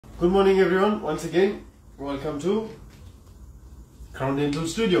Good morning everyone, once again, welcome to Crown Dental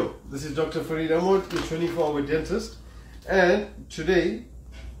Studio. This is Dr. Farid Ahmed, the 24-hour dentist, and today,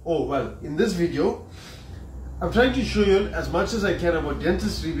 in this video, I'm trying to show you as much as I can about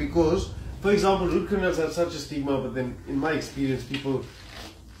dentistry because, for example, root canals have such a stigma, but then in my experience, people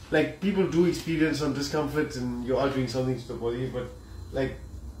do experience some discomfort and you are doing something to the body, but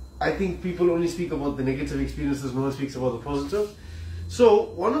I think people only speak about the negative experiences, no one speaks about the positive. So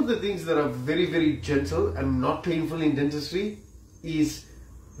one of the things that are very, very gentle and not painful in dentistry is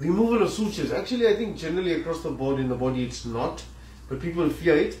removal of sutures. Actually, I think generally across the board in the body it's not, but people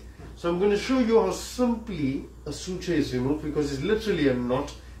fear it. So I'm going to show you how simply a suture is removed, because it's literally a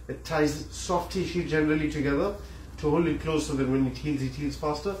knot that ties soft tissue generally together to hold it close so that when it heals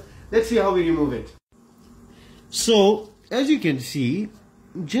faster. Let's see how we remove it. So as you can see,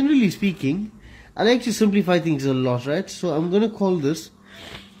 generally speaking, I like to simplify things a lot, right? So I'm going to call this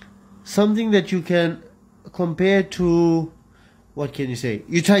something that you can compare to, what can you say?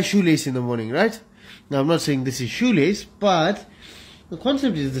 You tie shoelace in the morning, right? Now I'm not saying this is shoelace, but the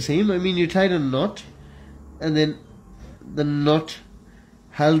concept is the same. I mean, you tied a knot and then the knot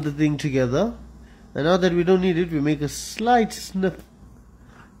held the thing together. And now that we don't need it, we make a slight snip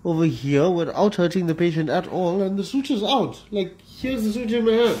over here without hurting the patient at all, and the suture's out. Like, here's the suture in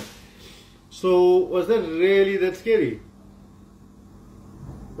my hand. So, was that really that scary?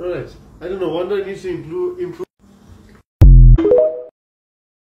 Alright, I don't know, one needs to improve.